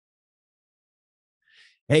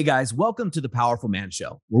Hey guys, welcome to the Powerful Man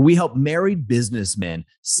Show, where we help married businessmen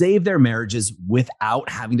save their marriages without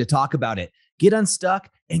having to talk about it, get unstuck,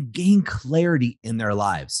 and gain clarity in their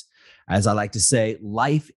lives. As I like to say,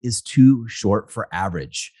 life is too short for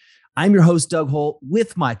average. I'm your host, Doug Holt,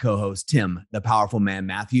 with my co host, Tim, the Powerful Man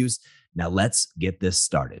Matthews. Now let's get this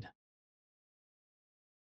started.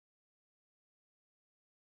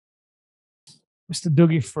 Mr.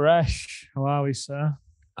 Dougie Fresh, how are we, sir?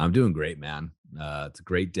 I'm doing great, man. It's a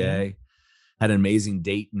great day. Had an amazing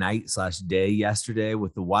date night/day yesterday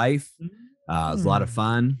with the wife. It was a lot of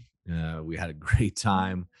fun. We had a great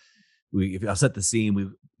time. If I'll set the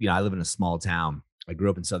scene, I live in a small town. I grew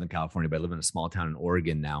up in Southern California, but I live in a small town in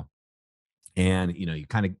Oregon now. And, you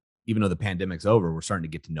kind of, even though the pandemic's over, we're starting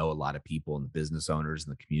to get to know a lot of people and the business owners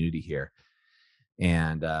and the community here.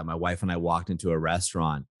 And my wife and I walked into a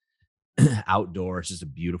restaurant outdoor. It's just a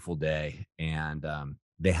beautiful day. And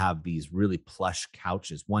they have these really plush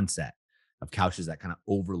couches, one set of couches that kind of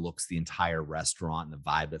overlooks the entire restaurant and the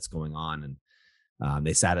vibe that's going on. And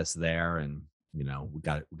they sat us there, and we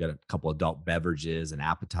got a couple adult beverages and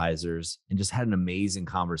appetizers, and just had an amazing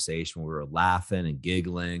conversation. We were laughing and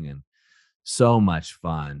giggling, and so much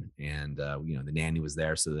fun. And the nanny was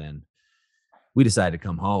there, so then we decided to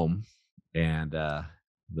come home, and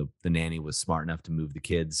the nanny was smart enough to move the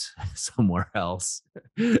kids somewhere else.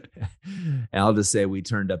 And I'll just say we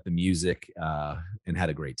turned up the music and had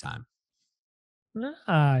a great time.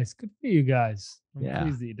 Nice. Good for you guys. I'm Yeah.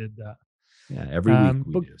 pleased that you did that. Yeah, every week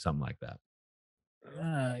we book- do something like that.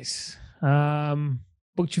 Nice.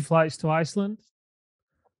 Booked your flights to Iceland?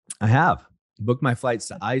 I have booked my flights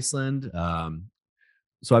to Iceland.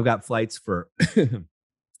 So I've got flights for,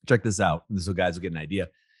 check this out. So guys will get an idea.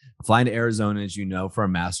 Flying to Arizona, as you know, for a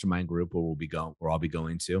mastermind group where I'll be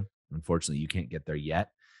going to. Unfortunately, you can't get there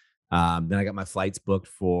yet. Then I got my flights booked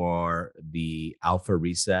for the Alpha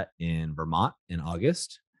Reset in Vermont in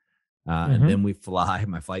August. And then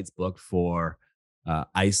my flights booked for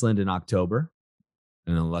Iceland in October.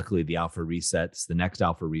 And then luckily the next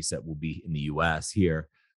Alpha Reset will be in the US here,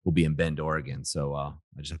 will be in Bend, Oregon. So I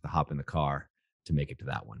just have to hop in the car to make it to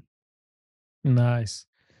that one. Nice.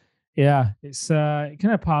 Yeah, it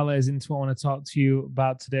kind of parlays into what I want to talk to you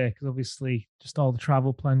about today, because obviously just all the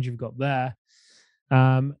travel plans you've got there.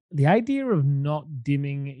 The idea of not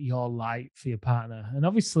dimming your light for your partner. And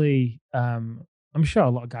obviously, I'm sure a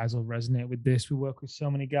lot of guys will resonate with this. We work with so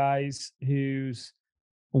many guys whose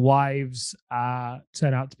wives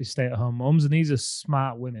turn out to be stay-at-home moms, and these are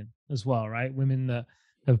smart women as well, right? Women that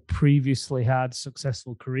have previously had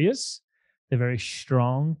successful careers. They're very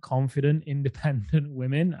strong, confident, independent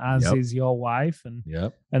women, as is your wife and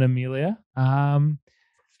Amelia. I'll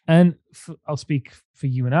speak for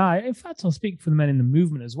you and I. In fact, I'll speak for the men in the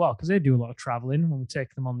movement as well, because they do a lot of traveling when we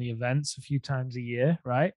take them on the events a few times a year,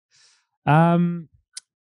 right?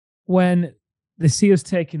 When they see us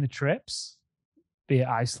taking the trips, be it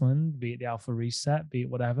Iceland, be it the Alpha Reset, be it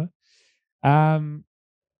whatever,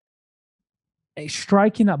 it's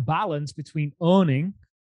striking that balance between owning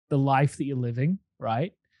the life that you're living,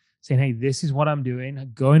 right? Saying, hey, this is what I'm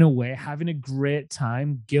doing, going away, having a great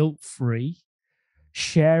time, guilt-free,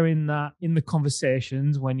 sharing that in the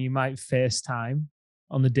conversations when you might FaceTime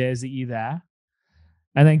on the days that you're there,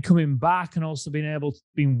 and then coming back and also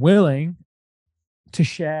being willing to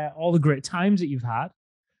share all the great times that you've had,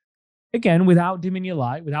 again, without dimming your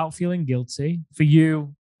light, without feeling guilty. For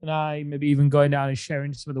you and I, maybe even going down and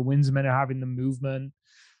sharing some of the wins men are having, the movement,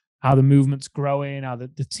 how the movement's growing, how the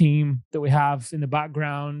team that we have in the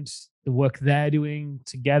background, the work they're doing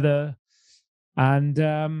together. And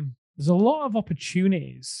there's a lot of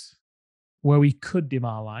opportunities where we could dim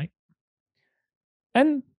our light.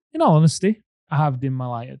 And in all honesty, I have dimmed my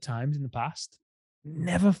light at times in the past.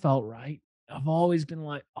 Never felt right. I've always been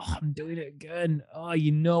like, oh, I'm doing it again. Oh,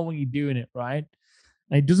 when you're doing it, right?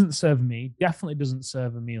 And it doesn't serve me. Definitely doesn't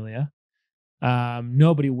serve Amelia.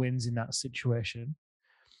 Nobody wins in that situation.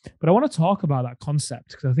 But I want to talk about that concept,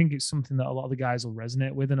 because I think it's something that a lot of the guys will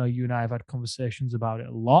resonate with. I know you and I have had conversations about it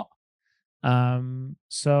a lot.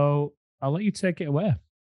 So I'll let you take it away.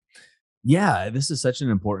 Yeah, this is such an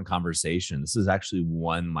important conversation. This is actually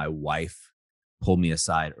one my wife pulled me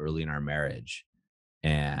aside early in our marriage.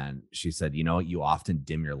 And she said, you often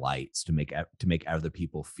dim your lights to make other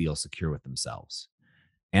people feel secure with themselves.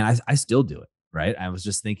 And I still do it, right? I was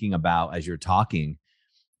just thinking about, as you're talking,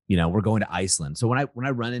 we're going to Iceland. So when I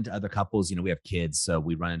run into other couples, we have kids, so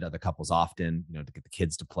we run into other couples often, to get the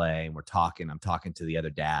kids to play, and I'm talking to the other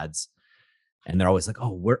dads, and they're always like,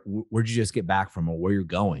 oh, where'd you just get back from, or where you're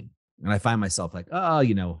going? And I find myself like, oh,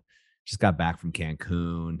 just got back from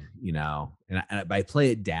Cancun, and I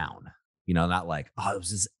play it down. Not like, oh, it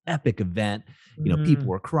was this epic event. People Mm,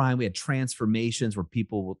 were crying. We had transformations where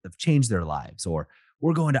people have changed their lives, or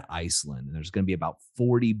we're going to Iceland and there's going to be about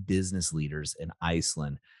 40 business leaders in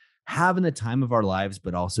Iceland having the time of our lives,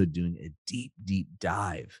 but also doing a deep, deep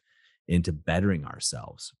dive into bettering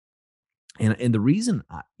ourselves. And the reason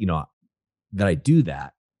that I do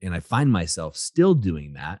that and I find myself still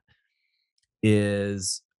doing that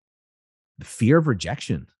is the fear of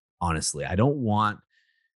rejection. Honestly, I mm, don't want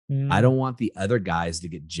the other guys to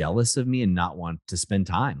get jealous of me and not want to spend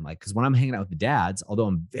time. Like, because when I'm hanging out with the dads, although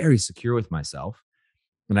I'm very secure with myself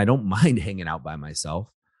and I don't mind hanging out by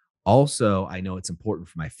myself, also, I know it's important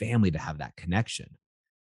for my family to have that connection.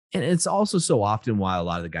 And it's also so often why a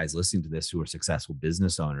lot of the guys listening to this who are successful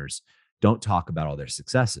business owners don't talk about all their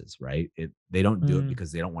successes, right? They don't do it mm,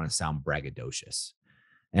 because they don't want to sound braggadocious.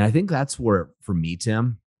 And I think that's where, for me,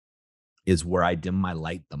 Tim, is where I dim my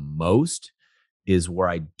light the most, is where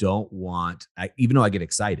I don't want, even though I get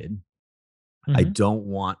excited, I mhm. don't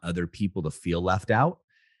want other people to feel left out.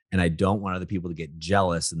 And I don't want other people to get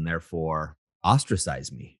jealous and therefore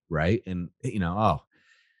ostracize me. Right. And, oh,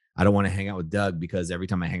 I don't want to hang out with Doug because every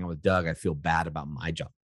time I hang out with Doug, I feel bad about my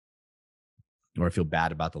job, or I feel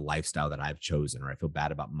bad about the lifestyle that I've chosen, or I feel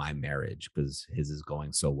bad about my marriage because his is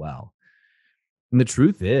going so well. And the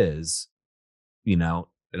truth is,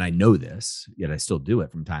 and I know this, yet I still do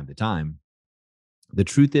it from time to time. The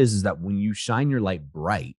truth is that when you shine your light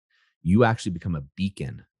bright, you actually become a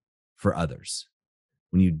beacon for others.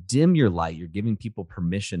 When you dim your light, you're giving people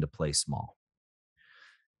permission to play small.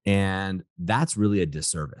 And that's really a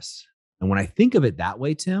disservice. And when I think of it that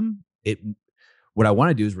way, Tim, what I want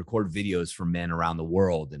to do is record videos for men around the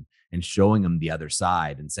world and showing them the other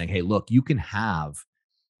side and saying, hey, look, you can have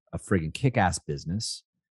a friggin' kick-ass business.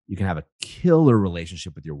 You can have a killer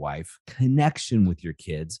relationship with your wife, connection with your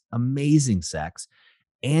kids, amazing sex,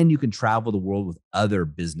 and you can travel the world with other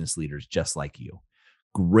business leaders just like you.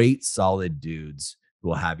 Great, solid dudes who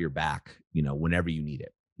will have your back, whenever you need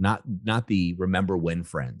it. Not the remember when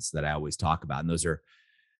friends that I always talk about. And those are,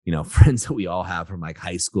 friends that we all have from like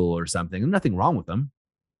high school or something. And nothing wrong with them.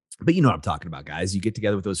 But you know what I'm talking about, guys. You get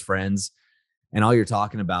together with those friends and all you're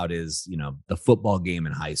talking about is, the football game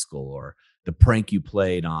in high school or the prank you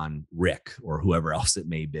played on Rick or whoever else it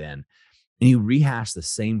may have been. And you rehash the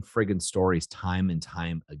same friggin' stories time and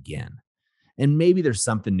time again. And maybe there's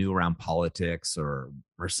something new around politics or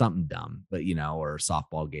something dumb, but or a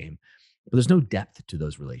softball game. But there's no depth to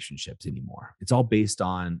those relationships anymore. It's all based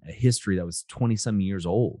on a history that was 20 some years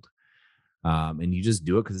old. And you just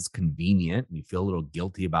do it because it's convenient and you feel a little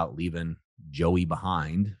guilty about leaving Joey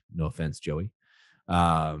behind. No offense, Joey.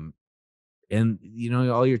 Um, and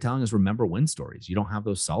all you're telling is remember win stories. You don't have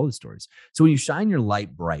those solid stories. So when you shine your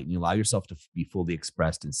light bright and you allow yourself to be fully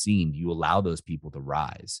expressed and seen, you allow those people to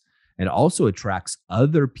rise. And it also attracts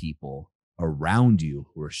other people around you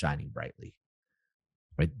who are shining brightly.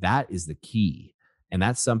 Right? That is the key. And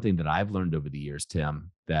that's something that I've learned over the years,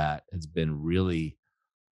 Tim, that has been really,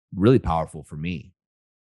 really powerful for me.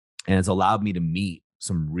 And it's allowed me to meet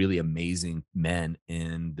some really amazing men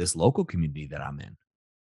in this local community that I'm in,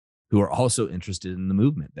 who are also interested in the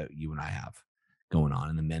movement that you and I have going on,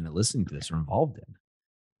 and the men that listening to this are involved in.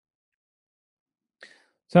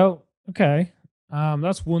 So, okay,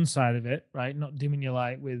 that's one side of it, right? Not dimming your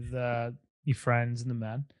light with your friends and the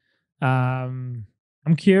men.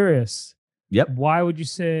 I'm curious, Yep. why would you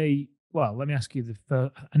say? Well, let me ask you the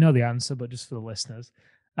first. I know the answer, but just for the listeners,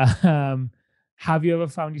 um, have you ever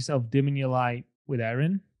found yourself dimming your light with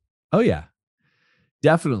Erin? Oh yeah,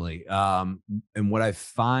 definitely. And what I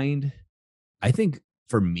find, I think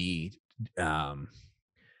for me, um,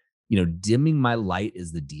 dimming my light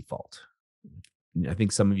is the default. I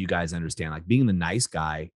think some of you guys understand, like being the nice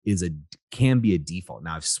guy can be a default.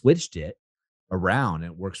 Now I've switched it around and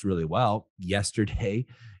it works really well. Yesterday,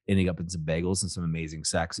 ending up in some bagels and some amazing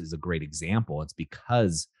sex is a great example. It's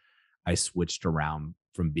because I switched around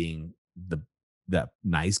from being the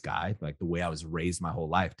nice guy, like the way I was raised my whole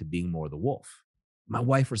life, to being more the wolf. My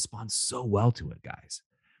wife responds so well to it, guys.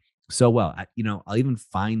 So well. I'll even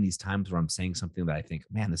find these times where I'm saying something that I think,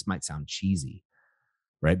 man, this might sound cheesy,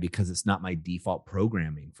 right? Because it's not my default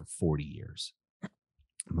programming for 40 years.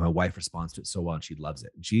 My wife responds to it so well and she loves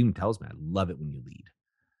it. And she even tells me, I love it when you lead.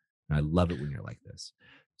 And I love it when you're like this.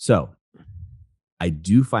 So I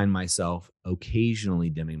do find myself occasionally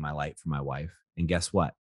dimming my light for my wife. And guess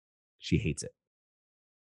what? She hates it.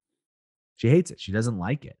 She hates it. She doesn't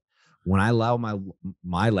like it. When I allow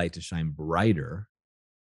my light to shine brighter,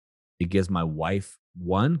 it gives my wife,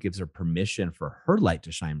 one, gives her permission for her light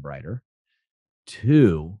to shine brighter.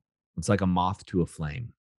 Two, it's like a moth to a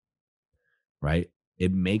flame, right?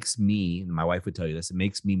 it makes me, and my wife would tell you this, it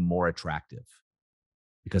makes me more attractive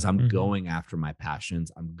because I'm Mhm. going after my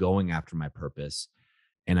passions, I'm going after my purpose,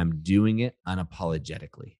 and I'm doing it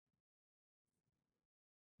unapologetically.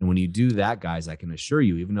 And when you do that, guys, I can assure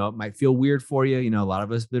you, even though it might feel weird for you, a lot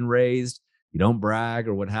of us been raised, you don't brag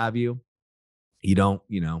or what have you. You don't,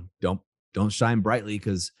 don't shine brightly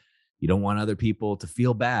because you don't want other people to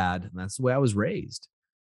feel bad. And that's the way I was raised.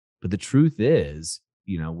 But the truth is,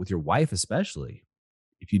 with your wife especially,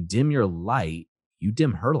 if you dim your light, you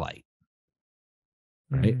dim her light,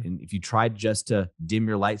 right? Mhm. And if you tried just to dim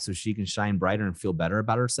your light so she can shine brighter and feel better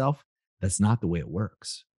about herself, that's not the way it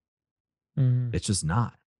works. Mhm. It's just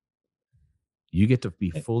not. You get to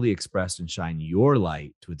be Eh, fully expressed and shine your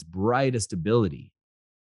light to its brightest ability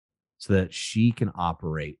so that she can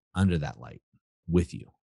operate under that light with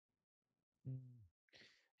you. mm.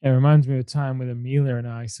 It reminds me of a time with Amelia and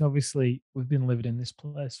I. So obviously, we've been living in this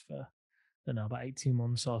place for, I don't know, about 18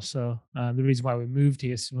 months or so. The reason why we moved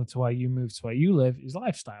here, similar to why you moved to where you live, is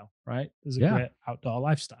lifestyle, right? There's a Yeah. great outdoor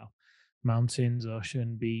lifestyle: mountains,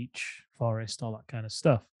 ocean, beach, forest, all that kind of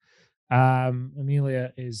stuff.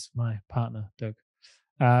 Amelia is my partner, Doug.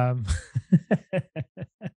 Um,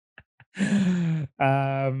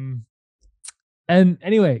 um, and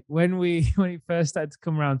anyway, when we when it first started to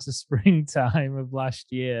come around to springtime of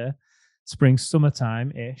last year, spring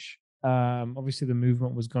summertime ish, obviously the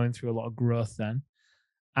movement was going through a lot of growth then,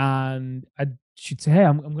 and she'd say, "Hey,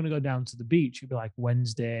 I'm going to go down to the beach." It'd be like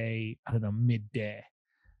Wednesday, I don't know, midday,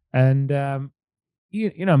 and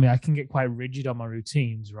you know me, I can get quite rigid on my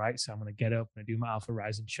routines, right? So I'm going to get up, I'm going to do my Alpha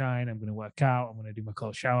Rise and Shine, I'm going to work out, I'm going to do my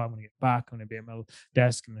cold shower, I'm going to get back, I'm going to be at my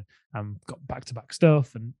desk, and I'm got back to back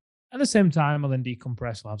stuff, and at the same time, I'll then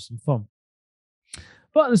decompress, I'll have some fun.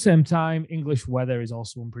 But at the same time, English weather is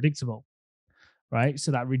also unpredictable, right?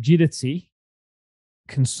 So that rigidity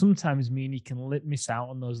can sometimes mean you can miss out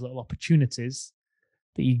on those little opportunities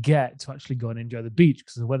that you get to actually go and enjoy the beach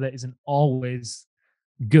because the weather isn't always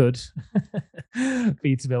good for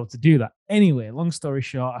you to be able to do that. Anyway, long story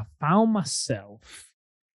short, I found myself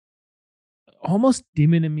almost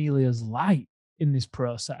dimming Amelia's light in this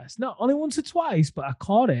process. Not only once or twice, but I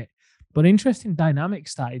caught it. But interesting dynamic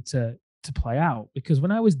started to play out because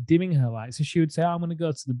when I was dimming her light, so she would say, "Oh, I'm going to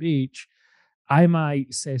go to the beach." I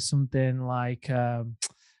might say something like, "Oh,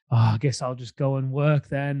 I guess I'll just go and work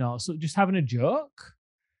then," or so, just having a joke.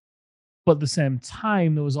 But at the same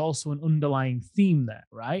time, there was also an underlying theme there,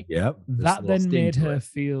 right? Yep. There's a That little then sting made to her it.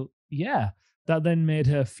 feel, yeah, that then made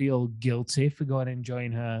her feel guilty for going and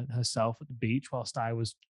enjoying herself at the beach, whilst I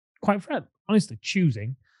was quite honestly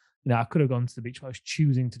choosing. I could have gone to the beach, but I was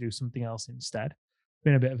choosing to do something else instead.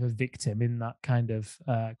 Been a bit of a victim in that kind of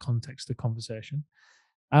context of conversation.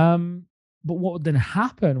 Um, but what would then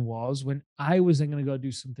happen was when I was then going to go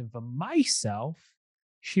do something for myself,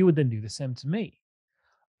 she would then do the same to me.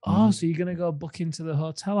 "Oh, Mm. so you're gonna go book into the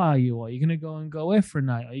hotel, are you? Or you're gonna go and go away for a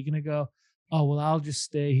night? Or you're gonna go, oh well, I'll just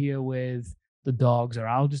stay here with the dogs, or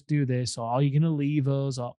I'll just do this, or are you gonna leave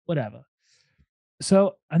us, or whatever."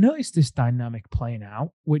 So I noticed this dynamic playing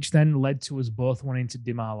out, which then led to us both wanting to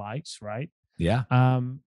dim our lights, right? Yeah.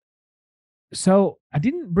 Um, so I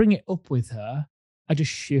didn't bring it up with her, I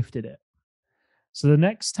just shifted it. So the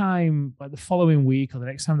next time, like the following week or the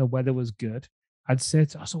next time the weather was good, I'd say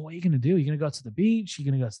to her, "So what are you going to do? Are you going to go to the beach? Are you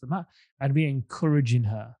going to go to the mat?" I'd be encouraging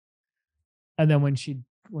her. And then when she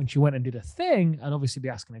went and did a thing, I'd obviously be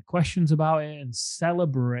asking her questions about it and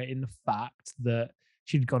celebrating the fact that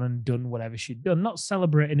she'd gone and done whatever she'd done. Not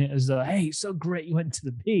celebrating it as though, "Hey, it's so great you went to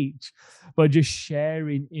the beach," but just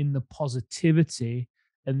sharing in the positivity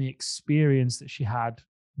and the experience that she had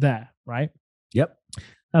there, right? Yep.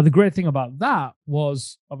 Now, the great thing about that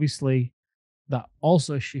was obviously that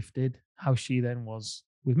also shifted how she then was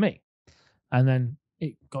with me. And then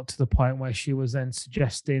it got to the point where she was then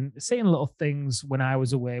saying little things when I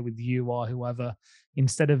was away with you or whoever,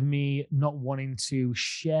 instead of me not wanting to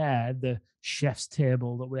share the chef's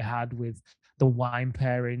table that we had with the wine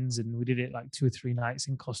pairings. And we did it like 2 or 3 nights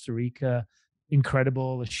in Costa Rica.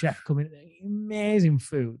 Incredible. The chef coming, amazing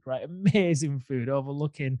food, right? Amazing food,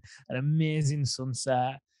 overlooking an amazing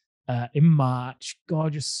sunset in March,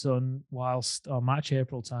 gorgeous sun, whilst, or March,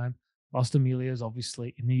 April time, whilst Amelia is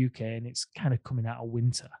obviously in the UK and it's kind of coming out of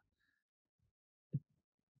winter.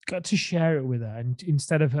 Got to share it with her. And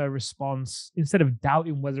instead of her response, instead of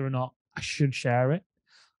doubting whether or not I should share it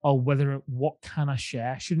or what can I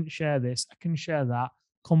share, I shouldn't share this, I can share that,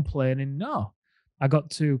 complaining, no. I got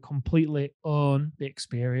to completely own the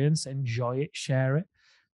experience, enjoy it, share it.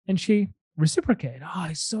 And she reciprocated. "Oh,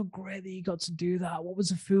 it's so great that you got to do that. What was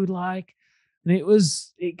the food like?" And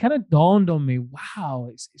it kind of dawned on me, wow,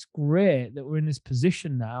 it's great that we're in this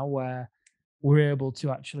position now where we're able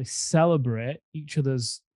to actually celebrate each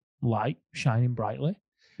other's light shining brightly.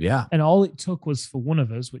 Yeah. And all it took was for one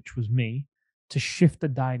of us, which was me, to shift the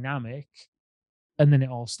dynamic, and then it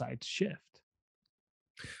all started to shift.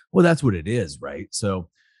 Well, that's what it is, right? So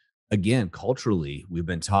again, culturally, we've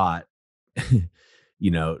been taught,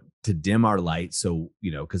 to dim our light. So,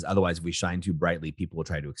 because otherwise, if we shine too brightly, people will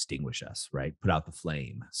try to extinguish us, right? Put out the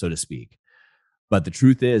flame, so to speak. But the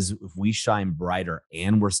truth is, if we shine brighter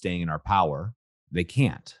and we're staying in our power, they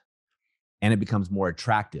can't. And it becomes more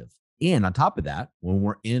attractive. And on top of that, when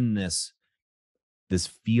we're in this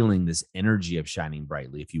feeling, this energy of shining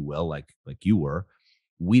brightly, if you will, like you were,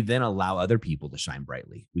 we then allow other people to shine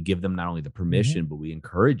brightly. We give them not only the Mhm, permission, but we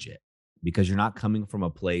encourage it because you're not coming from a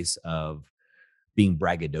place of being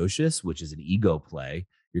braggadocious, which is an ego play.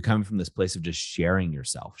 You're coming from this place of just sharing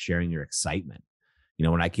yourself, sharing your excitement.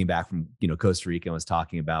 When I came back from, Costa Rica and was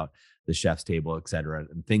talking about the chef's table, et cetera,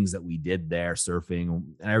 and things that we did there, surfing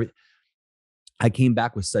and everything, I came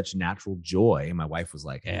back with such natural joy. And my wife was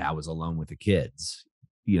like, hey, I was alone with the kids.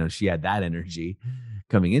 She had that energy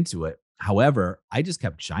coming into it. However, I just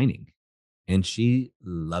kept shining and she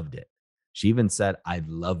loved it. She even said, I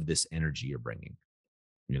love this energy you're bringing,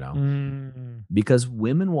 you know, mm, because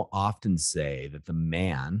women will often say that the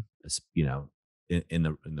man, in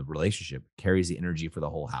the relationship carries the energy for the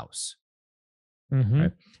whole house,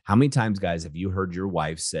 right? mhm, How many times, guys, have you heard your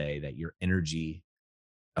wife say that your energy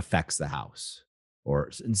affects the house or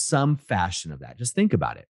in some fashion of that? Just think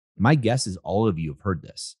about it. My guess is all of you have heard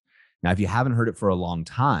this. Now, if you haven't heard it for a long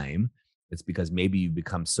time, it's because maybe you've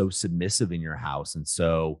become so submissive in your house and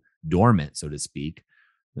so dormant, so to speak,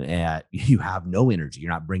 that you have no energy.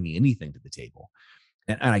 You're not bringing anything to the table.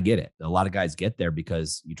 And I get it. A lot of guys get there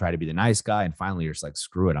because you try to be the nice guy. And finally, you're just like,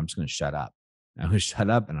 screw it. I'm just going to shut up. I'm going to shut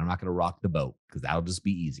up and I'm not going to rock the boat because that'll just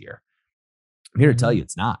be easier. I'm here to tell you mhm,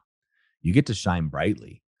 it's not. You get to shine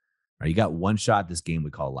brightly. Right? You got one shot at this game we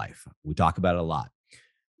call life. We talk about it a lot.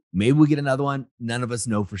 Maybe we get another one. None of us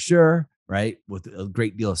know for sure, right? With a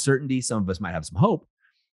great deal of certainty. Some of us might have some hope.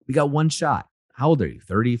 We got one shot. How old are you?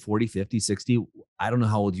 30, 40, 50, 60? I don't know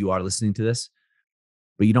how old you are listening to this,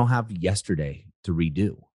 but you don't have yesterday to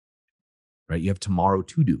redo, right? You have tomorrow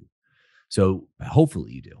to do. So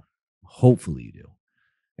hopefully you do. Hopefully you do.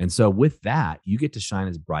 And so with that, you get to shine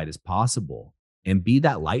as bright as possible and be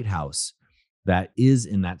that lighthouse that is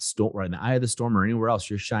in that storm, right in the eye of the storm or anywhere else.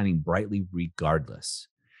 You're shining brightly regardless.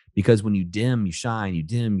 Because when you dim, you shine, you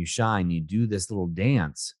dim, you shine, you do this little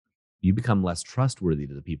dance, you become less trustworthy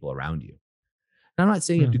to the people around you. And I'm not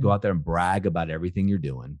saying you have to go mhm, out there and brag about everything you're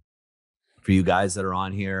doing. For you guys that are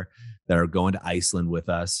on here that are going to Iceland with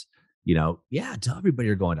us, yeah, tell everybody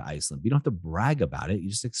you're going to Iceland. You don't have to brag about it. You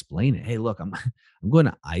just explain it. Hey, look, I'm going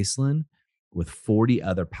to Iceland with 40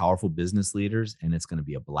 other powerful business leaders, and it's going to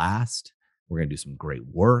be a blast. We're going to do some great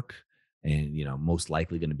work, and most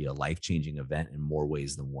likely going to be a life-changing event in more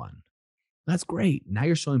ways than one. That's great. Now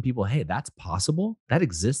you're showing people, hey, that's possible. That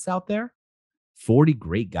exists out there. 40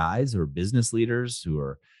 great guys who are business leaders who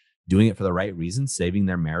are doing it for the right reasons, saving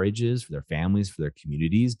their marriages, for their families, for their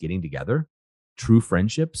communities, getting together, true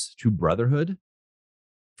friendships, true brotherhood.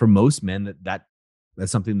 For most men,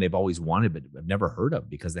 that's something they've always wanted, but have never heard of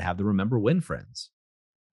because they have the remember when friends.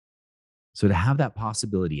 So to have that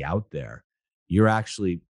possibility out there, you're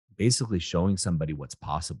actually basically showing somebody what's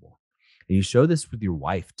possible. And you show this with your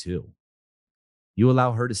wife too. You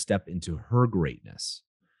allow her to step into her greatness.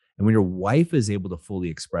 And when your wife is able to fully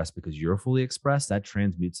express because you're fully expressed, that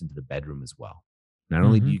transmutes into the bedroom as well. Not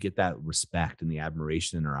only do mhm, you get that respect and the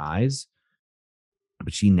admiration in her eyes,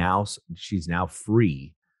 but she's now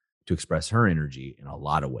free to express her energy in a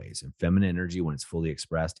lot of ways. And feminine energy, when it's fully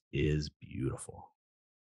expressed, is beautiful.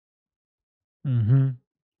 mhm,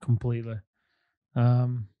 completely.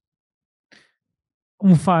 Um,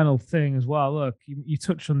 One final thing as well. Look, you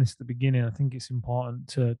touched on this at the beginning. I think it's important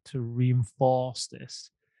to reinforce this.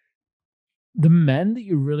 The men that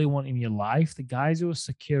you really want in your life, the guys who are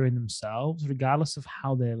secure in themselves, regardless of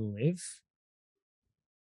how they live,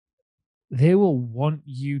 they will want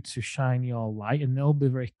you to shine your light and they'll be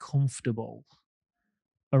very comfortable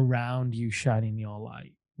around you shining your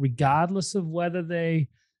light, regardless of whether they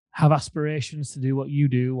have aspirations to do what you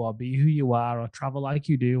do or be who you are or travel like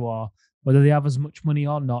you do or whether they have as much money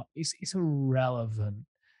or not. It's irrelevant.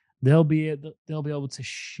 They'll be able to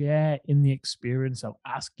share in the experience. They'll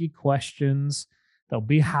ask you questions. They'll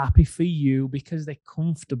be happy for you because they're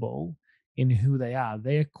comfortable in who they are.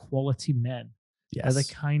 They're quality men. They're the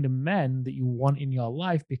Yes. kind of men that you want in your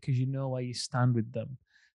life because you know where you stand with them.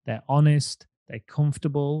 They're honest, they're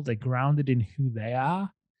comfortable, they're grounded in who they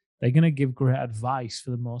are, they're going to give great advice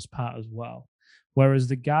for the most part as well. Whereas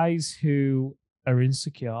the guys who are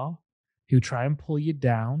insecure, who try and pull you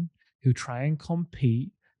down, who try and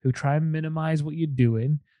compete, who try and minimize what you're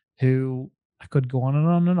doing, who I could go on and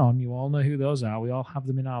on and on. You all know who those are. We all have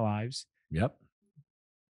them in our lives. Yep.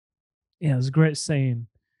 Yeah, there's a great saying.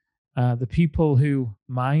 The people who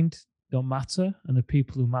mind don't matter, and the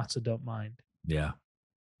people who matter don't mind. Yeah.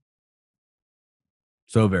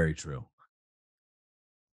 So very true.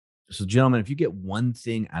 So, gentlemen, if you get one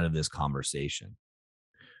thing out of this conversation,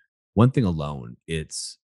 one thing alone,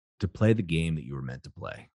 it's to play the game that you were meant to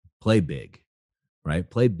play. Play big, right?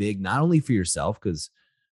 Play big, not only for yourself, because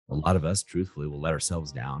a lot of us, truthfully, will let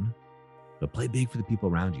ourselves down, but play big for the people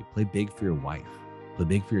around you. Play big for your wife. Play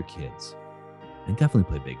big for your kids. And definitely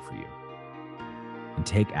play big for you. And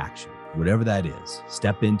take action, whatever that is.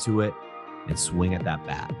 Step into it and swing at that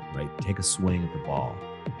bat, right? Take a swing at the ball,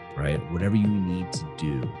 right? Whatever you need to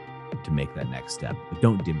do to make that next step. But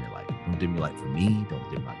don't dim your light. Don't dim your light for me. Don't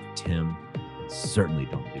dim your light for Tim. And certainly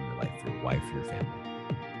don't dim your light for your wife, for your family.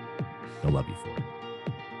 They'll love you for it.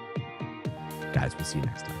 Guys, we'll see you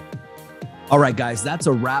next time. All right, guys, that's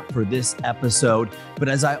a wrap for this episode. But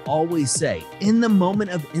as I always say, in the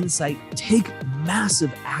moment of insight, take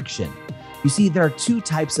massive action. You see, there are two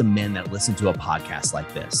types of men that listen to a podcast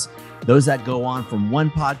like this. Those that go on from one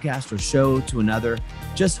podcast or show to another,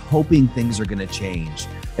 just hoping things are going to change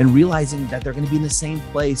and realizing that they're going to be in the same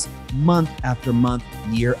place month after month,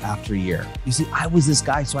 year after year. You see, I was this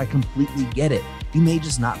guy, so I completely get it. You may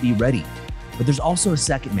just not be ready. But there's also a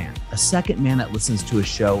second man that listens to a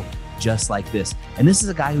show just like this. And this is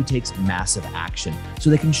a guy who takes massive action so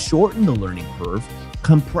they can shorten the learning curve,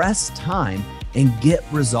 compress time, and get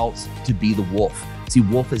results to be the wolf. See,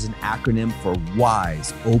 WOLF is an acronym for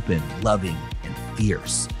wise, open, loving, and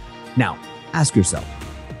fierce. Now, ask yourself,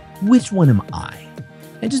 which one am I?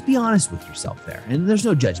 And just be honest with yourself there. And there's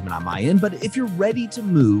no judgment on my end, but if you're ready to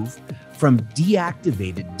move from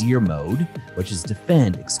deactivated deer mode, which is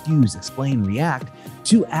defend, excuse, explain, react,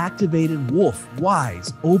 to activated wolf,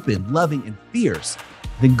 wise, open, loving, and fierce,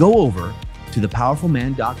 then go over to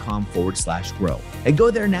thepowerfulman.com/grow and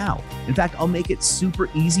go there now. In fact, I'll make it super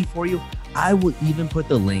easy for you. I will even put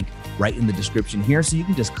the link right in the description here so you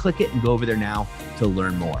can just click it and go over there now to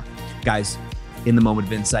learn more. Guys, in the moment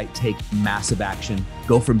of insight, take massive action.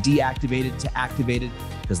 Go from deactivated to activated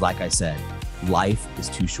because like I said, life is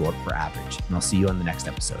too short for average. And I'll see you on the next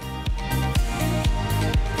episode.